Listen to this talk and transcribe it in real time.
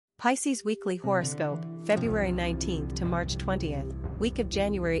Pisces Weekly Horoscope, February 19th to March 20th, week of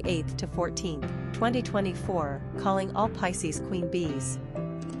January 8th to 14th, 2024, calling all Pisces Queen Bees.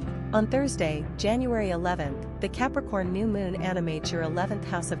 On Thursday, January 11th, the Capricorn new moon animates your 11th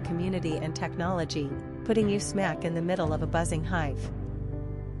house of community and technology, putting you smack in the middle of a buzzing hive.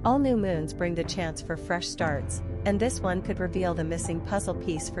 All new moons bring the chance for fresh starts, and this one could reveal the missing puzzle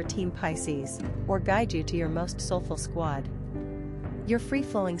piece for Team Pisces, or guide you to your most soulful squad. Your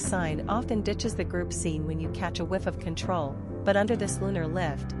free-flowing sign often ditches the group scene when you catch a whiff of control, but under this lunar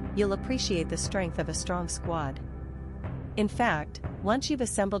lift, you'll appreciate the strength of a strong squad. In fact, once you've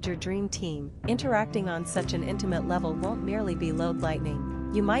assembled your dream team, interacting on such an intimate level won't merely be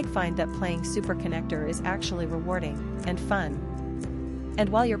load-lightening. You might find that playing superconnector is actually rewarding and fun. And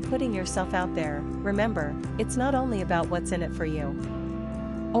while you're putting yourself out there, remember, it's not only about what's in it for you.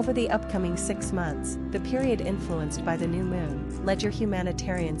 Over the upcoming 6 months, the period influenced by the new moon, let your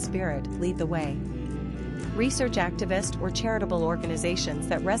humanitarian spirit lead the way. Research activist or charitable organizations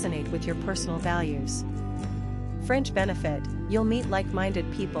that resonate with your personal values. Fringe benefit, you'll meet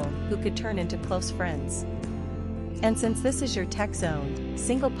like-minded people who could turn into close friends. And since this is your tech zone,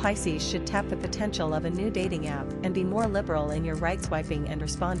 single Pisces should tap the potential of a new dating app and be more liberal in your right swiping and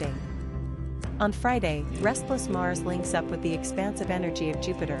responding. On Friday, restless Mars links up with the expansive energy of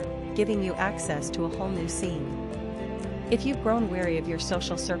Jupiter, giving you access to a whole new scene. If you've grown weary of your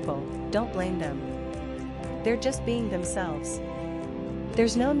social circle, don't blame them. They're just being themselves.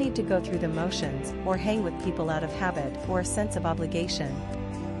 There's no need to go through the motions or hang with people out of habit or a sense of obligation.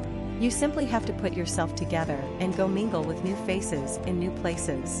 You simply have to put yourself together and go mingle with new faces in new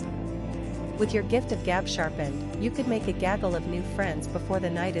places. With your gift of gab sharpened, you could make a gaggle of new friends before the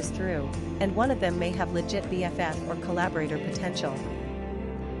night is through, and one of them may have legit BFF or collaborator potential.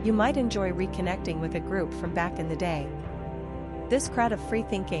 You might enjoy reconnecting with a group from back in the day. This crowd of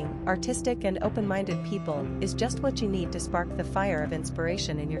free-thinking, artistic and open-minded people is just what you need to spark the fire of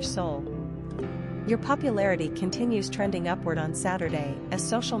inspiration in your soul. Your popularity continues trending upward on Saturday as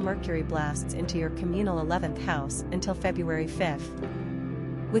social Mercury blasts into your communal 11th house until February 5th.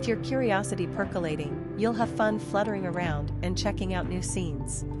 With your curiosity percolating, you'll have fun fluttering around and checking out new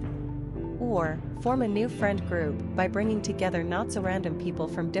scenes. Or, form a new friend group by bringing together not-so-random people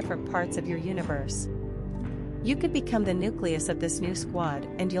from different parts of your universe. You could become the nucleus of this new squad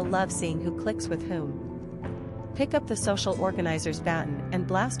and you'll love seeing who clicks with whom. Pick up the social organizer's baton and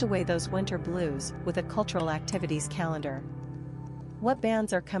blast away those winter blues with a cultural activities calendar. What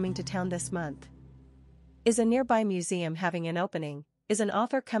bands are coming to town this month? Is a nearby museum having an opening? Is an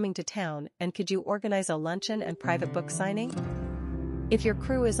author coming to town, and could you organize a luncheon and private book signing? If your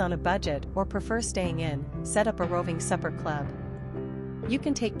crew is on a budget or prefer staying in, set up a roving supper club. You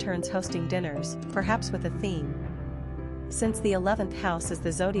can take turns hosting dinners, perhaps with a theme. Since the 11th house is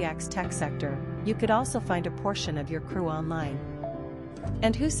the zodiac's tech sector, you could also find a portion of your crew online.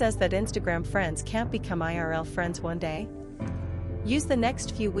 And who says that Instagram friends can't become IRL friends one day? Use the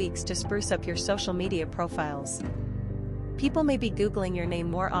next few weeks to spruce up your social media profiles. People may be Googling your name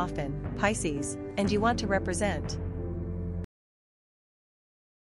more often, Pisces, and you want to represent.